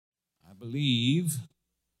believe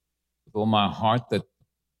with all my heart that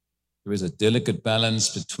there is a delicate balance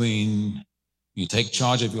between you take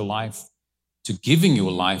charge of your life to giving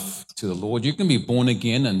your life to the Lord. You can be born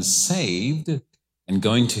again and saved and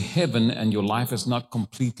going to heaven, and your life is not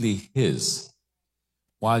completely His.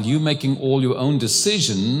 While you making all your own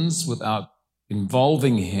decisions without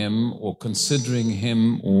involving Him or considering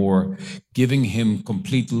Him or giving Him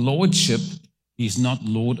complete lordship, He's not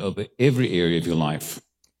Lord over every area of your life.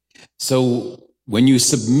 So when you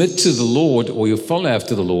submit to the Lord or you follow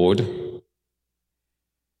after the Lord,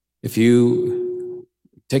 if you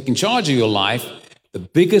taking charge of your life, the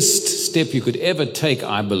biggest step you could ever take,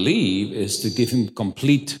 I believe, is to give Him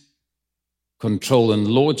complete control and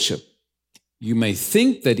lordship. You may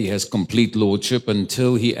think that He has complete lordship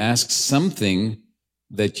until He asks something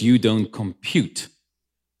that you don't compute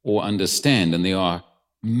or understand. And there are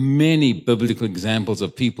many biblical examples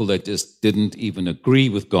of people that just didn't even agree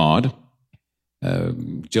with God.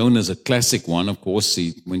 Jonah's a classic one, of course.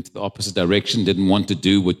 He went to the opposite direction, didn't want to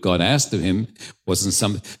do what God asked of him.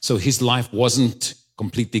 So his life wasn't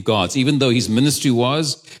completely God's. Even though his ministry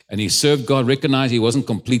was, and he served God, recognized he wasn't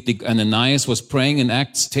completely. Ananias was praying in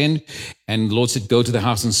Acts 10, and the Lord said, go to the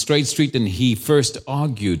house on Straight Street, and he first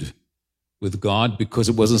argued with God because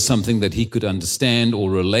it wasn't something that he could understand or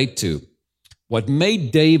relate to. What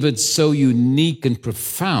made David so unique and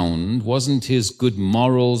profound wasn't his good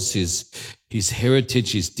morals, his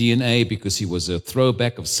heritage, his DNA, because he was a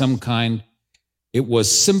throwback of some kind. It was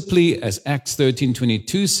simply, as Acts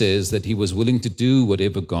 13:22 says, that he was willing to do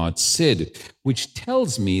whatever God said, which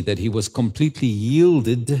tells me that he was completely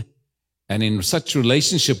yielded and in such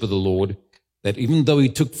relationship with the Lord that even though he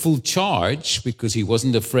took full charge, because he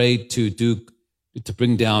wasn't afraid to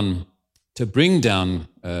bring down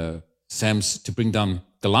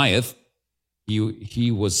Goliath,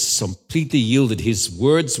 he was completely yielded. His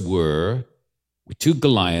words were to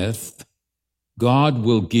Goliath, God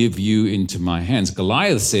will give you into my hands.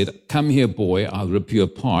 Goliath said, come here, boy, I'll rip you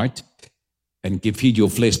apart and feed your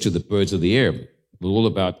flesh to the birds of the air. It was all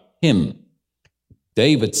about him.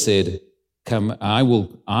 David said, come, I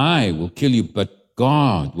will kill you, but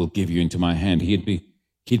God will give you into my hand.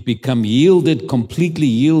 He'd become completely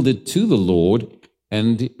yielded to the Lord,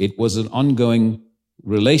 and it was an ongoing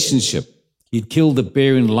relationship. He'd killed the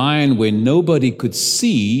bear and lion where nobody could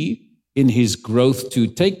see in his growth to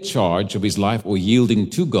take charge of his life or yielding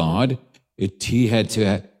to God. He had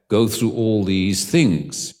to go through all these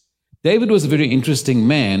things. David was a very interesting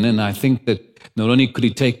man, and I think that not only could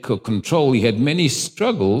he take control, he had many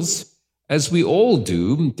struggles, as we all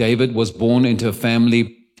do. David was born into a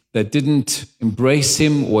family that didn't embrace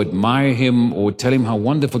him or admire him or tell him how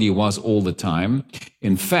wonderful he was all the time.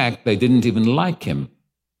 In fact, they didn't even like him.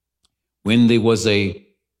 When there was a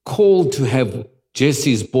call to have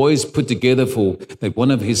Jesse's boys put together for that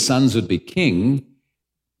one of his sons would be king,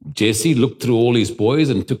 Jesse looked through all his boys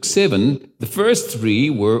and took 7. The first 3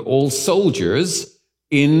 were all soldiers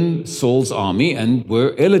in Saul's army and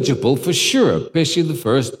were eligible for sure, especially the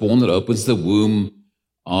firstborn that opens the womb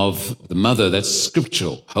of the mother. That's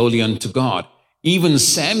scriptural, holy unto God. Even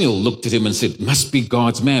Samuel looked at him and said, must be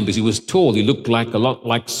God's man, because he was tall. He looked a lot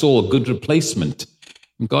like Saul, a good replacement.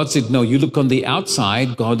 And God said, no, you look on the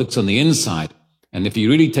outside, God looks on the inside. And if you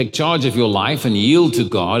really take charge of your life and yield to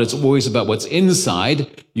God, it's always about what's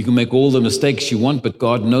inside. You can make all the mistakes you want, but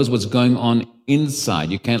God knows what's going on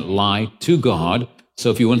inside. You can't lie to God.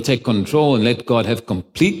 So if you want to take control and let God have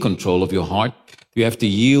complete control of your heart, you have to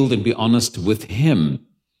yield and be honest with Him.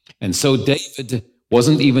 And so David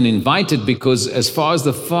wasn't even invited because as far as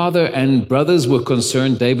the father and brothers were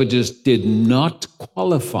concerned, David just did not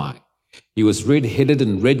qualify. He was red-headed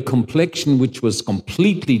and red complexion, which was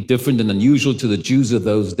completely different and unusual to the Jews of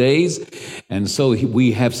those days. And so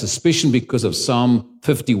we have suspicion because of Psalm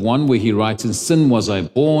 51, where he writes, in sin was I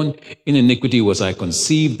born, in iniquity was I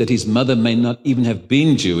conceived, that his mother may not even have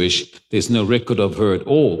been Jewish. There's no record of her at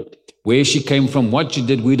all. Where she came from, what she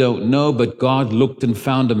did, we don't know, but God looked and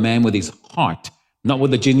found a man with his heart, not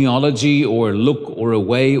with a genealogy or a look or a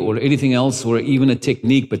way or anything else or even a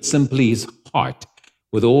technique, but simply his heart.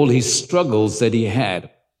 With all his struggles that he had.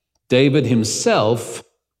 David himself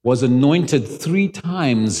was anointed 3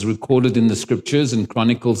 times, recorded in the scriptures in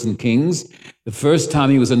Chronicles and Kings. The first time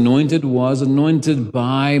he was anointed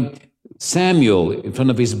by Samuel in front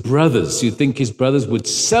of his brothers. You'd think his brothers would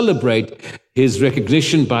celebrate his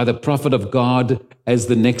recognition by the prophet of God as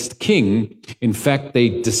the next king. In fact,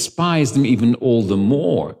 they despised him even all the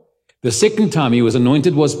more. The second time he was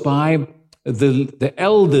anointed was by the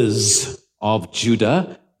elders of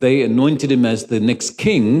Judah. They anointed him as the next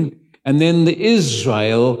king. And then the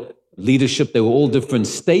Israel leadership, they were all different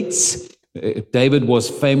states. David was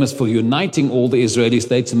famous for uniting all the Israeli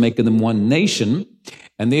states and making them one nation.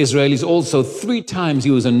 And the Israelis also 3 times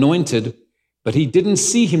he was anointed, but he didn't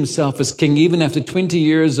see himself as king, even after 20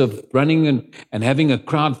 years of running and having a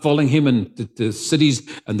crowd following him, and the cities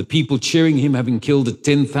and the people cheering him, having killed the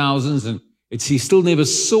 10,000s. And he still never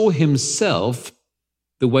saw himself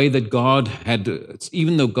the way that God had,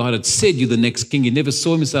 even though God had said, you're the next king, he never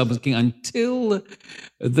saw himself as king until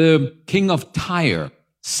the king of Tyre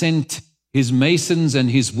sent his masons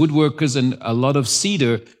and his woodworkers and a lot of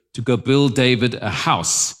cedar to go build David a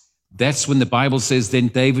house. That's when the Bible says, then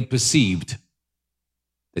David perceived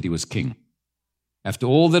that he was king. After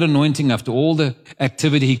all that anointing, after all the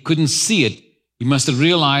activity, he couldn't see it. He must have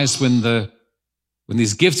realized when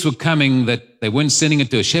these gifts were coming that they weren't sending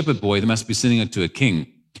it to a shepherd boy, they must be sending it to a king.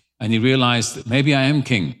 And he realized that maybe I am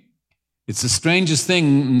king. It's the strangest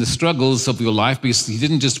thing in the struggles of your life, because he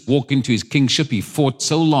didn't just walk into his kingship. He fought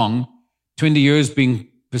so long, 20 years being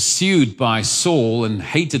pursued by Saul and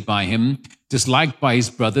hated by him, disliked by his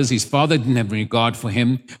brothers. His father didn't have any regard for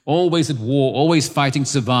him, always at war, always fighting to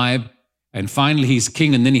survive. And finally he's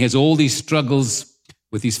king, and then he has all these struggles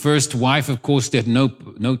with his first wife. Of course, they had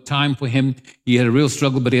no time for him. He had a real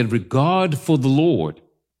struggle, but he had regard for the Lord.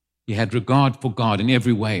 He had regard for God in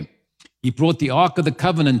every way. He brought the Ark of the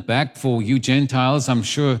Covenant back for you Gentiles. I'm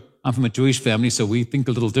sure I'm from a Jewish family, so we think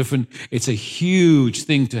a little different. It's a huge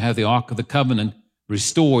thing to have the Ark of the Covenant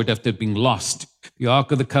restored after being lost. The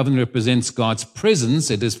Ark of the Covenant represents God's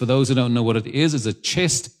presence. It is, for those who don't know what it is, it's a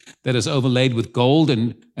chest that is overlaid with gold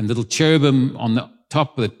and little cherubim on the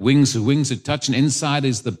top with wings that touch, and inside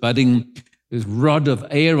is the budding rod of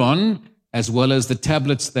Aaron, as well as the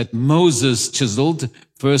tablets that Moses chiseled.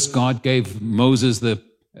 First, God gave Moses the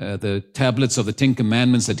tablets of the 10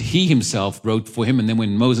 Commandments that he himself wrote for him, and then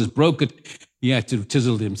when Moses broke it, he had to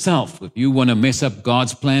chisel it himself. If you want to mess up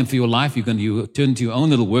God's plan for your life, you turn to your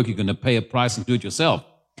own little work, you're going to pay a price and do it yourself.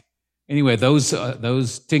 Anyway,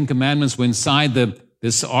 those 10 Commandments were inside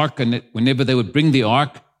this ark, and whenever they would bring the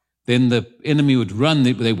ark, then the enemy would run.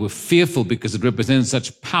 They were fearful because it represented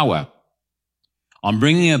such power. On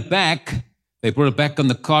bringing it back, they brought it back on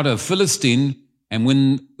the cart of a Philistine, and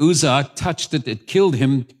when Uzzah touched it, it killed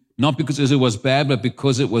him, not because Uzzah was bad, but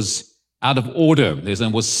because it was out of order. There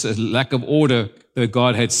was a lack of order that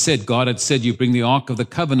God had said. God had said, you bring the Ark of the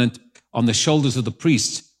Covenant on the shoulders of the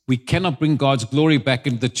priests. We cannot bring God's glory back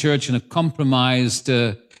into the church in a compromised,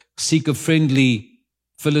 seeker-friendly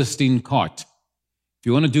Philistine cart. If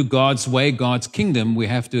you want to do God's way, God's kingdom, we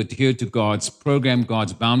have to adhere to God's program,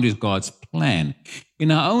 God's boundaries, God's plan. In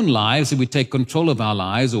our own lives, if we take control of our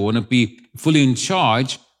lives or want to be fully in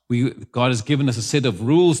charge, God has given us a set of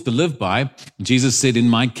rules to live by. Jesus said, in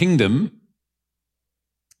my kingdom,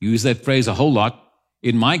 use that phrase a whole lot,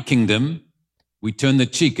 in my kingdom, we turn the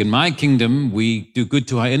cheek. In my kingdom, we do good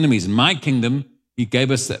to our enemies. In my kingdom, he gave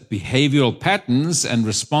us behavioral patterns and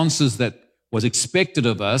responses that was expected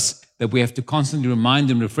of us, that we have to constantly remind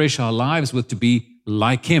and refresh our lives with, to be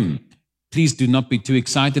like him. Please do not be too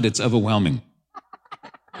excited. It's overwhelming.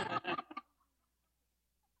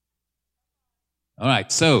 All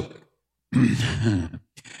right, so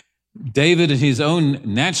David, in his own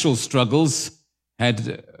natural struggles,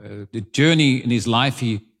 had a journey in his life.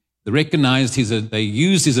 They recognized they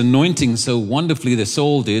used his anointing so wonderfully that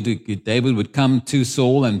Saul did. David would come to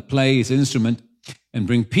Saul and play his instrument and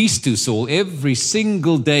bring peace to Saul. Every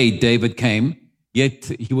single day David came, yet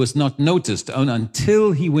he was not noticed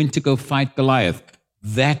until he went to go fight Goliath.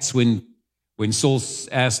 That's when Saul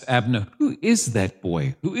asked Abner, who is that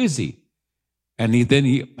boy? Who is he? And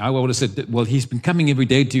I would have said, well, he's been coming every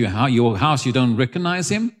day to your house. You don't recognize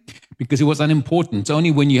him because he was unimportant. It's only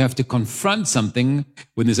when you have to confront something,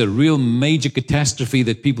 when there's a real major catastrophe,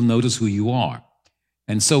 that people notice who you are.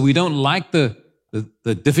 And so we don't like the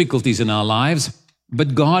difficulties in our lives,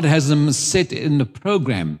 but God has them set in the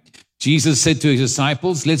program. Jesus said to his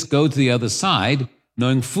disciples, let's go to the other side,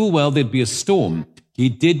 knowing full well there'd be a storm. He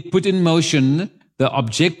did put in motion the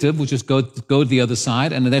objective, which is go to the other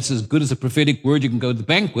side, and that's as good as a prophetic word you can go to the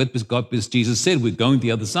banquet, because Jesus said we're going to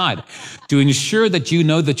the other side. To ensure that you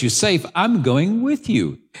know that you're safe, I'm going with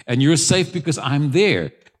you, and you're safe because I'm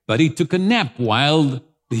there. But he took a nap while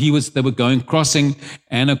they were crossing,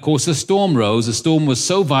 and of course a storm rose. The storm was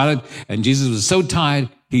so violent, and Jesus was so tired,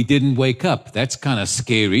 he didn't wake up. That's kind of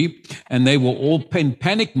scary. And they were all in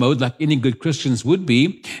panic mode, like any good Christians would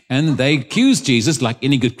be. And they accused Jesus, like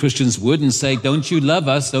any good Christians would, and say, don't you love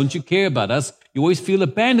us? Don't you care about us? You always feel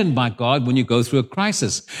abandoned by God when you go through a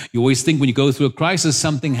crisis. You always think when you go through a crisis,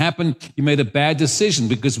 something happened, you made a bad decision,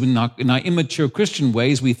 because in our immature Christian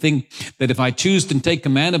ways, we think that if I choose to take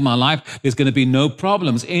command of my life, there's going to be no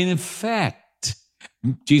problems. In fact,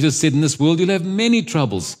 Jesus said, in this world, you'll have many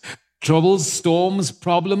troubles. Troubles, storms,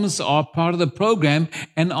 problems are part of the program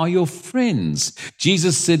and are your friends.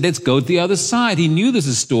 Jesus said, let's go to the other side. He knew there's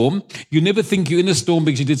a storm. You never think you're in a storm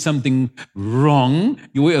because you did something wrong.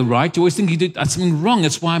 You were right. You always think you did something wrong.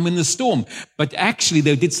 That's why I'm in the storm. But actually,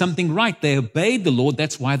 they did something right. They obeyed the Lord.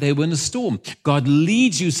 That's why they were in a storm. God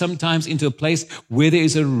leads you sometimes into a place where there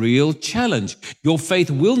is a real challenge. Your faith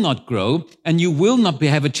will not grow, and you will not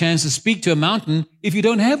have a chance to speak to a mountain if you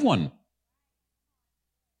don't have one.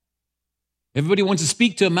 Everybody wants to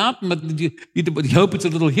speak to a mountain, but you hope it's a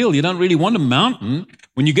little hill. You don't really want a mountain.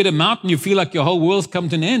 When you get a mountain, you feel like your whole world's come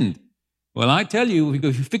to an end. Well, I tell you, if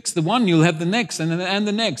you fix the one, you'll have the next, and the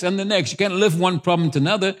next, and the next. You can't live one problem to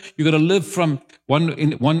another. You've got to live from one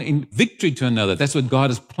in victory to another. That's what God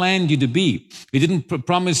has planned you to be. He didn't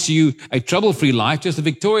promise you a trouble-free life, just a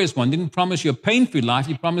victorious one. He didn't promise you a pain-free life.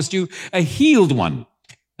 He promised you a healed one.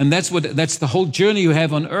 And that's the whole journey you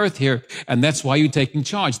have on earth here. And that's why you're taking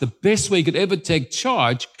charge. The best way you could ever take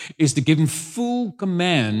charge is to give him full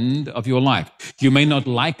command of your life. You may not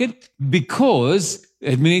like it because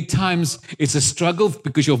many times it's a struggle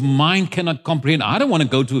because your mind cannot comprehend. I don't want to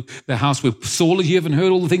go to the house where Saul is. You haven't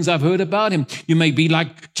heard all the things I've heard about him. You may be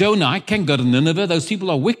like Jonah. I can't go to Nineveh. Those people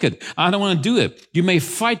are wicked. I don't want to do it. You may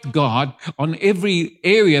fight God on every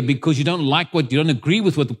area because you don't agree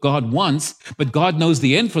with what God wants, but God knows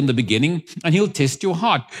the end from the beginning, and he'll test your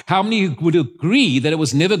heart. How many would agree that it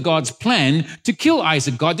was never God's plan to kill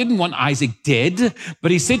Isaac? God didn't want Isaac dead, but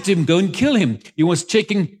he said to him, go and kill him. He was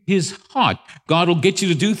checking his heart. God will get you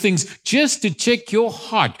to do things just to check your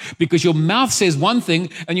heart, because your mouth says one thing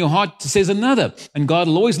and your heart says another. And God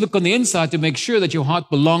will always look on the inside to make sure that your heart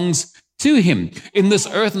belongs to him. In this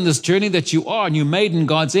earth and this journey that you are, and you're made in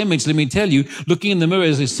God's image, let me tell you, looking in the mirror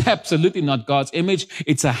is absolutely not God's image.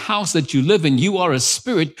 It's a house that you live in. You are a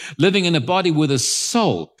spirit living in a body with a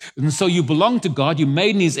soul. And so you belong to God. You're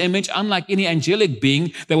made in his image. Unlike any angelic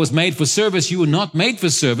being that was made for service, you were not made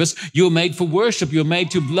for service. You were made for worship. You're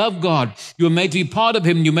made to love God. You were made to be part of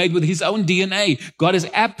him. You're made with his own DNA. God is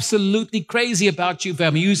absolutely crazy about you.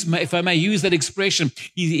 If I may use that expression,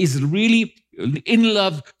 he is really in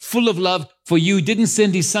love, full of love for you. He didn't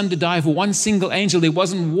send his son to die for one single angel. There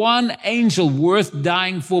wasn't one angel worth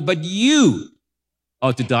dying for, but you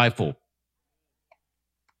are to die for.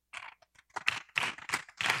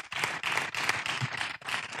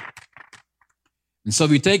 And so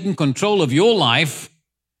if you're taking control of your life,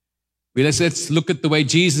 let's look at the way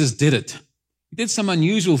Jesus did it. He did some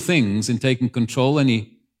unusual things in taking control, and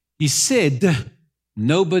he said,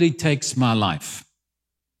 nobody takes my life.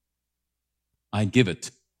 I give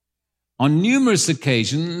it. On numerous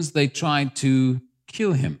occasions, they tried to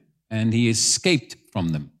kill him, and he escaped from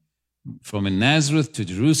them. From in Nazareth to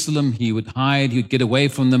Jerusalem, he would hide, he'd get away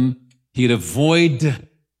from them, he'd avoid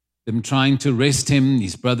them trying to arrest him.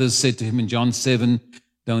 His brothers said to him in John 7,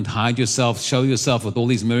 don't hide yourself, show yourself with all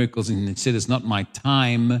these miracles. And he said, it's not my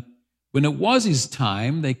time. When it was his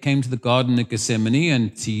time, they came to the Garden of Gethsemane,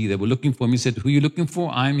 and they were looking for him. He said, who are you looking for?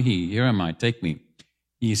 I'm he. Here am I. Take me.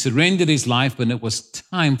 He surrendered his life, but it was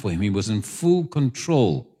time for him. He was in full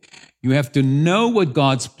control. You have to know what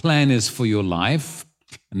God's plan is for your life.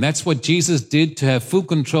 And that's what Jesus did to have full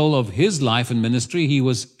control of his life and ministry.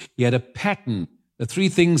 He had a pattern. The three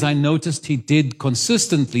things I noticed he did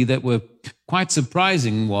consistently that were quite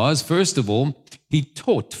surprising was, first of all, he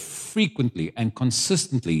taught frequently and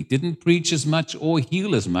consistently. He didn't preach as much or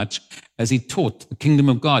heal as much as he taught the kingdom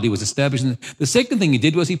of God. He was establishing. The second thing he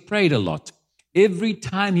did was he prayed a lot. Every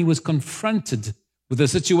time he was confronted with a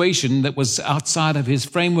situation that was outside of his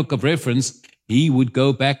framework of reference, he would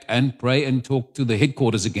go back and pray and talk to the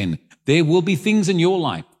headquarters again. There will be things in your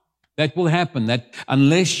life that will happen that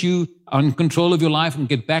unless you are in control of your life and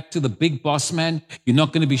get back to the big boss man, you're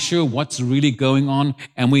not going to be sure what's really going on,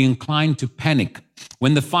 and we're inclined to panic.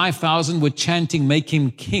 When the 5,000 were chanting, make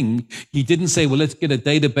him king, he didn't say, well, let's get a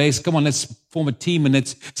database. Come on, let's form a team and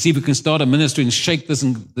let's see if we can start a ministry and shake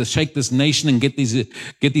this nation and get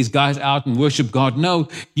these guys out and worship God. No,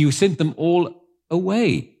 he sent them all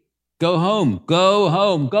away. Go home, go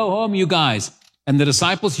home, go home, you guys. And the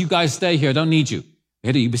disciples, you guys stay here. I don't need you.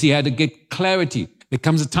 He had to get clarity. There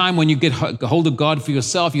comes a time when you get hold of God for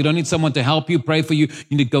yourself. You don't need someone to help you, pray for you.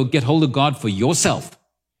 You need to go get hold of God for yourself.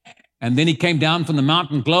 And then he came down from the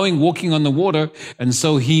mountain glowing, walking on the water. And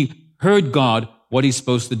so he heard God, what he's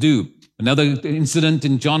supposed to do. Another incident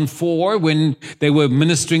in John 4, when they were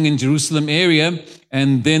ministering in Jerusalem area,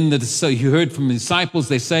 and then so you heard from the disciples,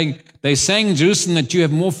 they saying in Jerusalem that you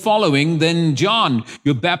have more following than John.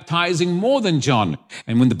 You're baptizing more than John.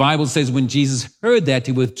 And when the Bible says when Jesus heard that,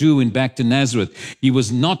 he withdrew and back to Nazareth. He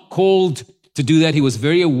was not called to do that. He was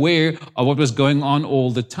very aware of what was going on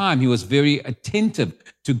all the time. He was very attentive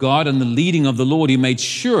to God and the leading of the Lord. He made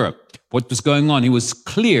sure what was going on. He was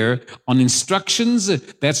clear on instructions.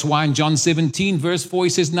 That's why in John 17, verse 4, he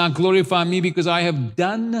says, now glorify me because I have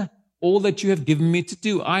done all that you have given me to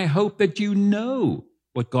do. I hope that you know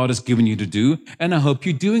what God has given you to do, and I hope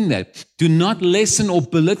you're doing that. Do not lessen or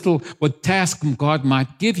belittle what task God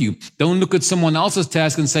might give you. Don't look at someone else's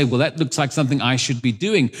task and say, well, that looks like something I should be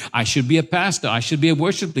doing. I should be a pastor. I should be a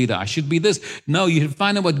worship leader. I should be this. No, you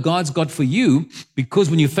find out what God's got for you, because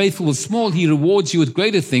when you're faithful with small, he rewards you with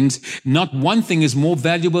greater things. Not one thing is more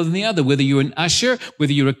valuable than the other. Whether you're an usher,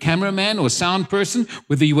 whether you're a cameraman or a sound person,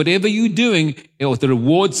 whether you whatever you're doing, the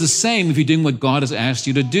reward's the same if you're doing what God has asked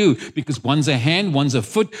you to do, because one's a hand, one's a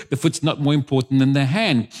foot. The foot's not more important than the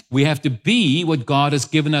hand. We have to be what God has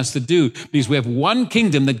given us to do, because we have one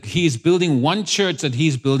kingdom that he is building, one church that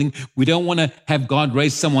he's building. We don't want to have God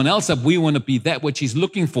raise someone else up. We want to be that which he's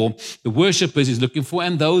looking for, the worshipers he's looking for,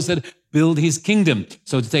 and those that build his kingdom.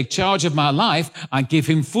 So to take charge of my life, I give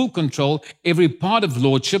him full control, every part of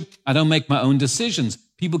lordship. I don't make my own decisions.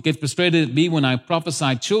 People get frustrated at me when I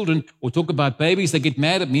prophesy children or talk about babies. They get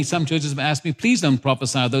mad at me. Some churches have asked me, please don't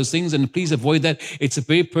prophesy those things and please avoid that. It's a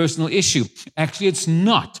very personal issue. Actually, it's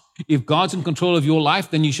not. If God's in control of your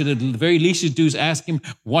life, then you should, at the very least you do is ask him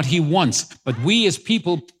what he wants. But we as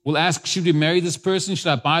people will ask, should we marry this person?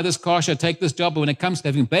 Should I buy this car? Should I take this job? But when it comes to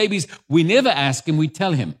having babies, we never ask him. We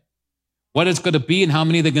tell him what it's going to be and how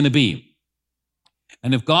many they're going to be.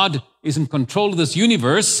 And if God is in control of this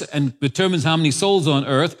universe and determines how many souls are on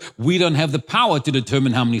earth, we don't have the power to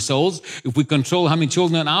determine how many souls. If we control how many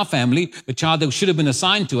children are in our family, the child that should have been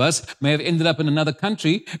assigned to us may have ended up in another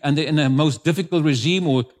country and in a most difficult regime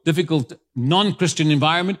or difficult non-Christian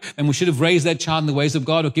environment, and we should have raised that child in the ways of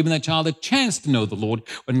God or given that child a chance to know the Lord,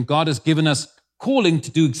 when God has given us calling to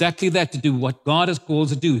do exactly that, to do what God has called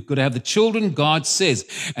us to do. We've got to have the children God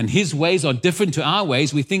says, and his ways are different to our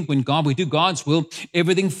ways. We think when we do God's will,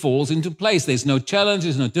 everything falls into place. There's no challenge,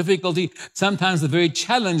 there's no difficulty. Sometimes the very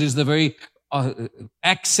challenge is the very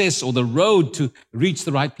access or the road to reach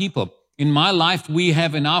the right people. In my life,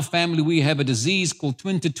 in our family, we have a disease called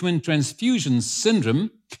twin-to-twin transfusion syndrome,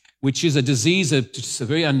 which is a disease, it's a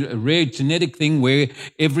very rare genetic thing where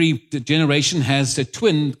every generation has a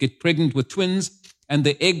twin, get pregnant with twins, and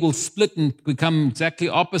the egg will split and become exactly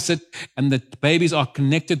opposite, and the babies are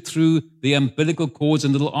connected through the umbilical cords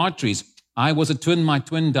and little arteries. I was a twin. My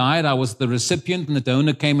twin died. I was the recipient, and the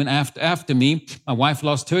donor came in after me. My wife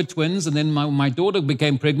lost her twins, and then my daughter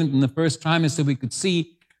became pregnant in the first trimester. We could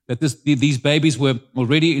see that these babies were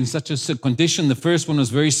already in such a condition. The first one was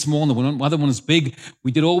very small, and the other one was big.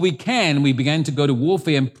 We did all we can. We began to go to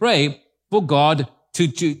warfare and pray for God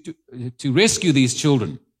to rescue these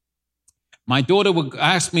children. My daughter would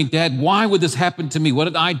ask me, Dad, why would this happen to me? What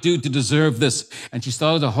did I do to deserve this? And she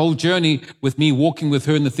started a whole journey with me, walking with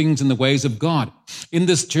her in the things and the ways of God. In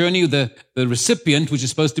this journey, the recipient, which is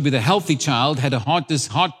supposed to be the healthy child, had a heart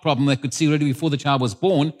problem they could see already before the child was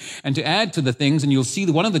born. And to add to the things, and you'll see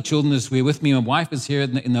that one of the children is here with me. My wife is here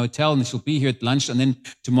in the hotel, and she'll be here at lunch, and then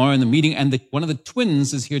tomorrow in the meeting. And one of the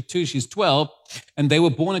twins is here too. She's 12. And they were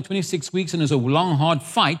born at 26 weeks, and it was a long, hard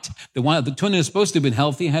fight. The twin is supposed to have been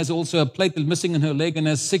healthy, has also a plate that's missing in her leg and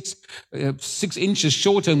has 6 inches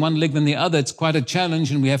shorter in one leg than the other. It's quite a challenge,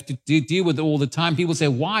 and we have to deal with it all the time. People say,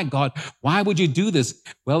 why, God? Why would you do this?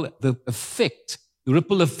 Well, the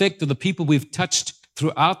ripple effect of the people we've touched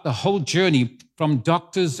throughout the whole journey, from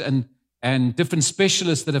doctors and different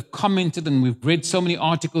specialists that have commented, and we've read so many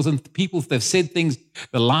articles and people that have said things,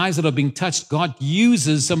 the lives that are being touched. God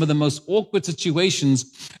uses some of the most awkward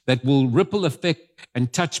situations that will ripple effect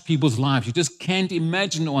and touch people's lives. You just can't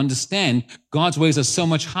imagine or understand. God's ways are so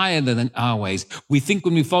much higher than our ways. We think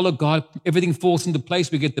when we follow God, everything falls into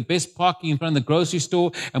place. We get the best parking in front of the grocery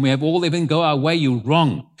store, and we have everything go our way. You're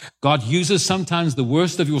wrong. God uses sometimes the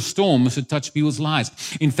worst of your storms to touch people's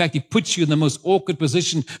lives. In fact, he puts you in the most awkward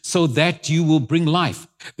position so that you will bring life.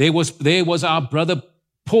 There was our brother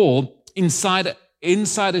Paul inside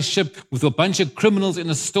inside a ship with a bunch of criminals in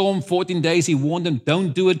a storm. 14 days, he warned them,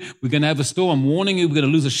 don't do it. We're going to have a storm. I'm warning you, we're going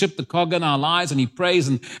to lose a ship, the cargo and our lives. And he prays,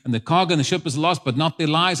 and the cargo and the ship is lost, but not their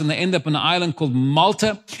lives. And they end up on an island called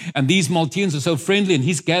Malta. And these Maltese are so friendly, and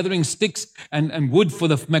he's gathering sticks and wood for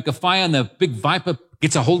the make a fire, and the big viper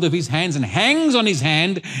gets a hold of his hands and hangs on his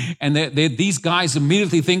hand. And these guys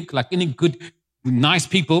immediately think, like any good, nice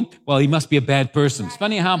people, well, he must be a bad person. It's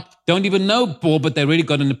funny how don't even know Paul, but they already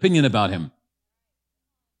got an opinion about him.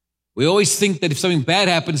 We always think that if something bad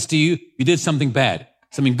happens to you, you did something bad.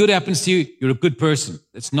 Something good happens to you, you're a good person.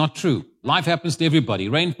 That's not true. Life happens to everybody.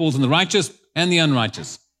 Rain falls on the righteous and the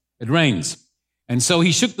unrighteous. It rains. And so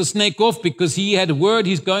he shook the snake off because he had a word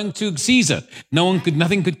he's going to Caesar.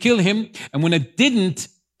 Nothing could kill him. And when it didn't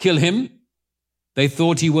kill him, they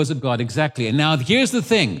thought he was a god. Exactly. And now here's the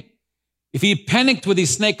thing. If he panicked with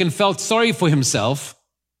his snake and felt sorry for himself,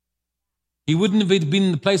 he wouldn't have been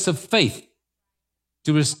in the place of faith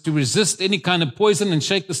to resist any kind of poison and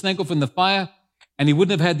shake the snake off in the fire, and he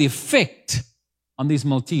wouldn't have had the effect on these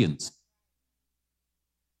Malteans.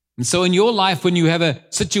 And so in your life, when you have a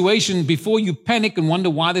situation, before you panic and wonder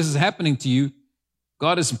why this is happening to you,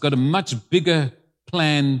 God has got a much bigger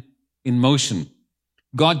plan in motion.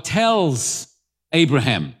 God tells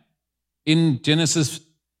Abraham in Genesis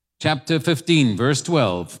chapter 15, verse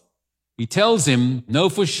 12, he tells him, know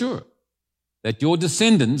for sure that your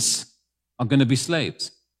descendants are going to be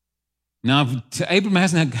slaves. Now,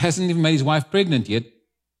 Abraham hasn't even made his wife pregnant yet.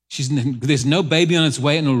 There's no baby on its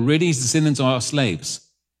way, and already his descendants are slaves.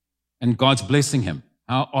 And God's blessing him.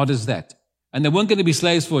 How odd is that? And they weren't going to be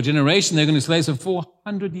slaves for a generation. They're going to be slaves for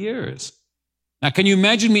 400 years. Now, can you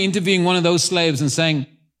imagine me interviewing one of those slaves and saying,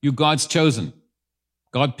 you're God's chosen.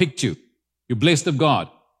 God picked you. You're blessed of God.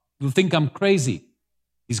 You'll think I'm crazy.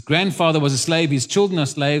 His grandfather was a slave. His children are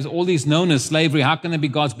slaves. All these known as slavery. How can it be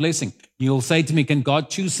God's blessing? You'll say to me, can God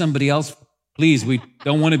choose somebody else? Please, we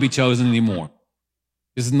don't want to be chosen anymore.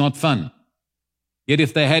 This is not fun. Yet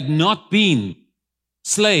if they had not been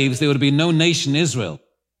slaves, there would have been no nation Israel.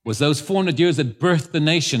 It was those 400 years that birthed the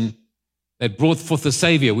nation that brought forth the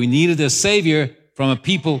Savior. We needed a Savior from a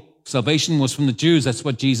people. Salvation was from the Jews. That's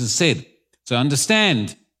what Jesus said. So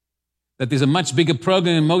understand that there's a much bigger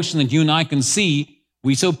program in motion that you and I can see.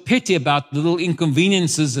 We're so petty about the little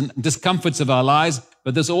inconveniences and discomforts of our lives,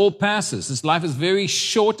 but this all passes. This life is very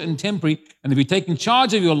short and temporary, and if you're taking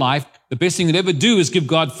charge of your life, the best thing you'd ever do is give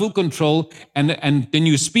God full control, and then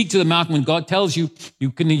you speak to the mountain when God tells you.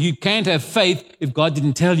 You can't have faith if God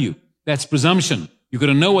didn't tell you. That's presumption. You've got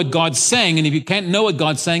to know what God's saying, and if you can't know what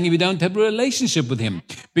God's saying, if you don't have a relationship with Him.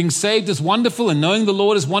 Being saved is wonderful, and knowing the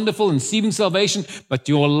Lord is wonderful, and receiving salvation, but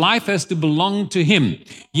your life has to belong to Him.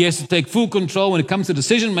 He has to take full control when it comes to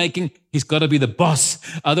decision-making. He's got to be the boss.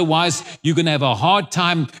 Otherwise, you're going to have a hard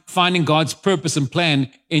time finding God's purpose and plan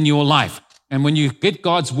in your life. And when you get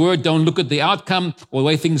God's word, don't look at the outcome or the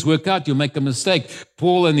way things work out. You'll make a mistake.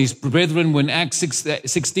 Paul and his brethren were in Acts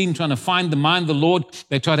 16 trying to find the mind of the Lord.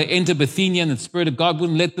 They tried to enter Bithynia, and the Spirit of God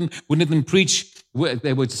wouldn't let them preach.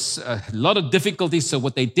 There was a lot of difficulties. So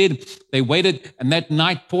what they did, they waited. And that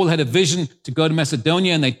night, Paul had a vision to go to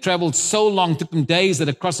Macedonia, and they traveled so long, took them days that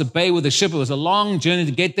across a bay with a ship. It was a long journey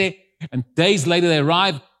to get there. And days later, they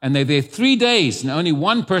arrived, and they're there 3 days, and only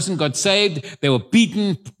one person got saved. They were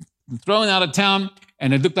beaten, thrown out of town,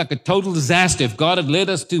 and it looked like a total disaster. If God had led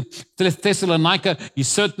us to Thessalonica, He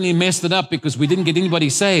certainly messed it up because we didn't get anybody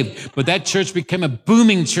saved. But that church became a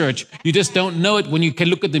booming church. You just don't know it when you can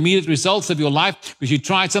look at the immediate results of your life because you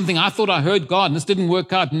tried something. I thought I heard God, and this didn't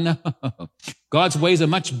work out. No. God's ways are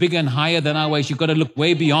much bigger and higher than our ways. You've got to look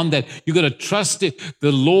way beyond that. You've got to trust the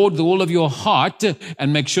Lord with all of your heart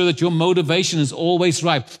and make sure that your motivation is always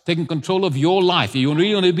right. Taking control of your life. If you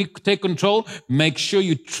really want to take control, make sure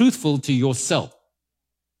you're truthful to yourself.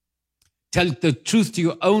 Tell the truth to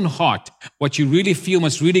your own heart, what you really feel,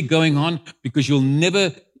 what's really going on, because you'll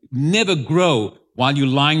never grow while you're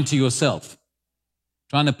lying to yourself,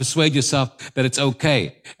 trying to persuade yourself that it's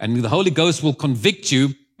okay. And the Holy Ghost will convict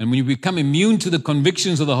you. And when you become immune to the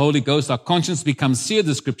convictions of the Holy Ghost, our conscience becomes seared,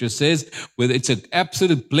 the Scripture says, where it's an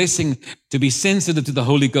absolute blessing to be sensitive to the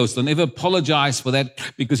Holy Ghost. Don't ever apologize for that,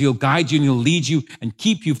 because He'll guide you and He'll lead you and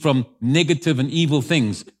keep you from negative and evil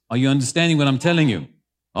things. Are you understanding what I'm telling you?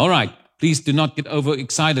 All right. Please do not get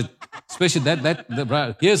overexcited, especially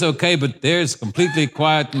that here's okay, but there's completely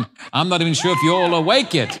quiet, and I'm not even sure if you're all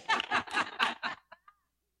awake yet.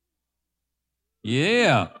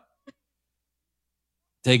 Yeah.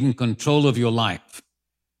 Taking control of your life.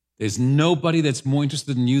 There's nobody that's more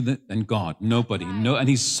interested in you than God. Nobody. No, and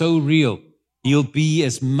He's so real. He'll be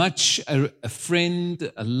as much a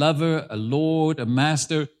friend, a lover, a Lord, a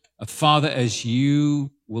master, Father as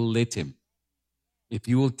you will let him. If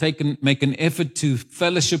you will make an effort to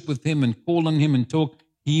fellowship with him and call on him and talk,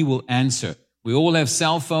 he will answer. We all have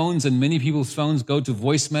cell phones, and many people's phones go to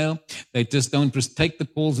voicemail. They just don't take the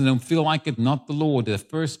calls and don't feel like it. Not the Lord. The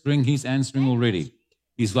first ring, he's answering already.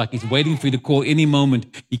 He's waiting for you to call any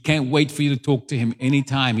moment. He can't wait for you to talk to him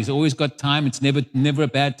anytime. He's always got time. It's never a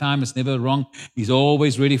bad time. It's never wrong. He's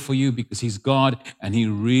always ready for you because he's God and he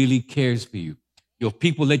really cares for you. Your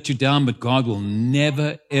people let you down, but God will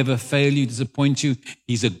never, ever fail you, disappoint you.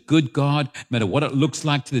 He's a good God. No matter what it looks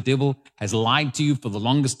like to the devil, has lied to you for the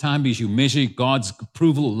longest time because you measure God's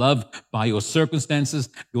approval, love by your circumstances.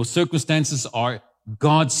 Your circumstances are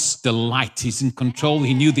God's delight. He's in control.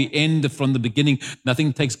 He knew the end from the beginning.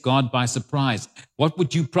 Nothing takes God by surprise. What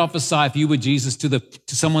would you prophesy if you were Jesus to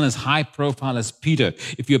someone as high profile as Peter?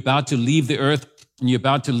 If you're about to leave the earth and you're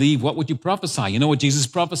about to leave, what would you prophesy? You know what Jesus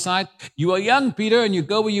prophesied? You are young, Peter, and you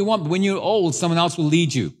go where you want, but when you're old, someone else will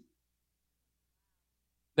lead you.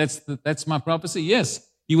 That's my prophecy? Yes.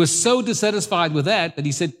 He was so dissatisfied with that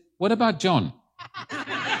he said, what about John?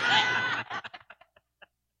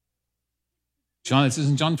 This is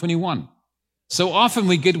in John 21. So often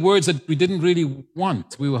we get words that we didn't really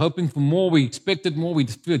want. We were hoping for more, we expected more, we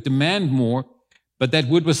demand more, but that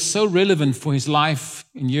word was so relevant for his life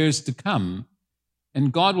in years to come.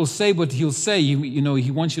 And God will say what he'll say.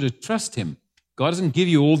 He wants you to trust him. God doesn't give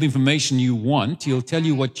you all the information you want. He'll tell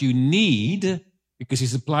you what you need because he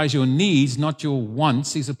supplies your needs, not your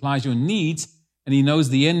wants. He supplies your needs, and he knows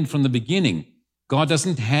the end from the beginning. God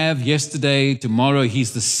doesn't have yesterday, tomorrow.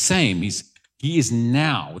 He's the same. He is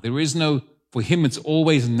now. There is no, for him, it's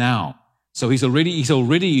always now. So he's already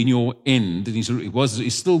in your end, and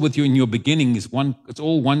he's still with you in your beginning. It's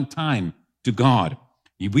all one time to God.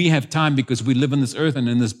 We have time because we live on this earth and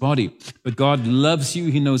in this body. But God loves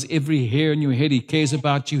you. He knows every hair in your head. He cares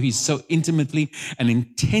about you. He's so intimately and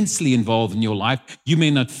intensely involved in your life. You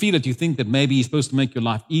may not feel it. You think that maybe he's supposed to make your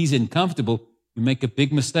life easy and comfortable. You make a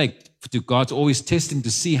big mistake. God's always testing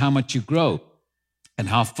to see how much you grow and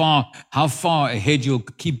how far ahead you'll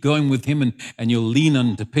keep going with him and you'll lean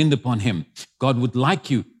and depend upon him. God would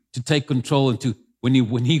like you to take control and when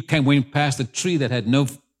he went past a tree that had no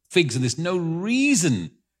figs, and there's no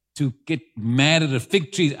reason to get mad at a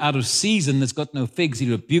fig tree out of season that's got no figs.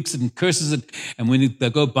 He rebukes it and curses it. And when they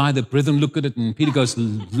go by, the brethren look at it, and Peter goes,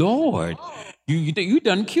 Lord, you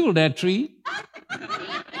done killed that tree.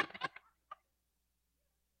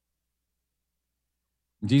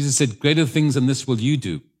 Jesus said, greater things than this will you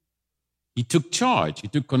do. He took charge. He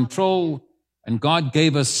took control. And God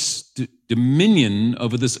gave us dominion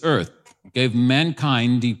over this earth. He gave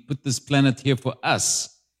mankind. He put this planet here for us.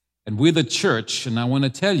 And we're the church, and I want to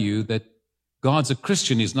tell you that God's a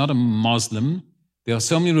Christian. He's not a Muslim. There are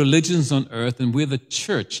so many religions on earth, and we're the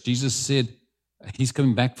church. Jesus said he's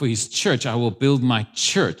coming back for his church. I will build my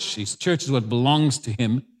church. His church is what belongs to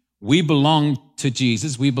him. We belong to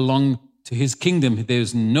Jesus. We belong to his kingdom.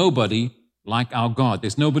 There's nobody like our God.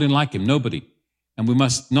 There's nobody like him, nobody. And we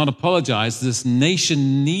must not apologize. This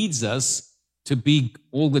nation needs us to be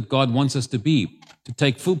all that God wants us to be, to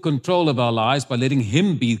take full control of our lives by letting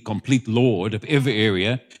him be complete Lord of every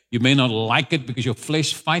area. You may not like it because your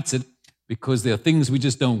flesh fights it, because there are things we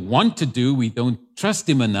just don't want to do. We don't trust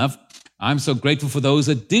him enough. I'm so grateful for those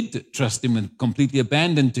that did trust him and completely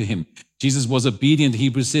abandoned to him. Jesus was obedient,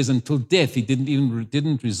 Hebrews says, until death. He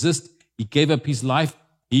didn't resist. He gave up his life.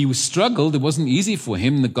 He struggled. It wasn't easy for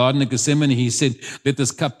him. In the Garden of Gethsemane, he said, let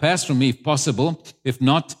this cup pass from me if possible. If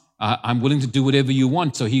not, I'm willing to do whatever you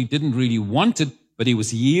want. So he didn't really want it, but he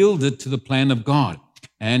was yielded to the plan of God.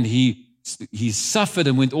 And he suffered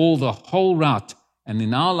and went the whole route. And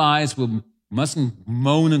in our lives, we mustn't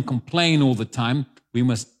moan and complain all the time. We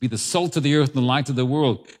must be the salt of the earth and the light of the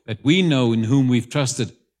world, that we know in whom we've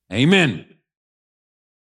trusted. Amen.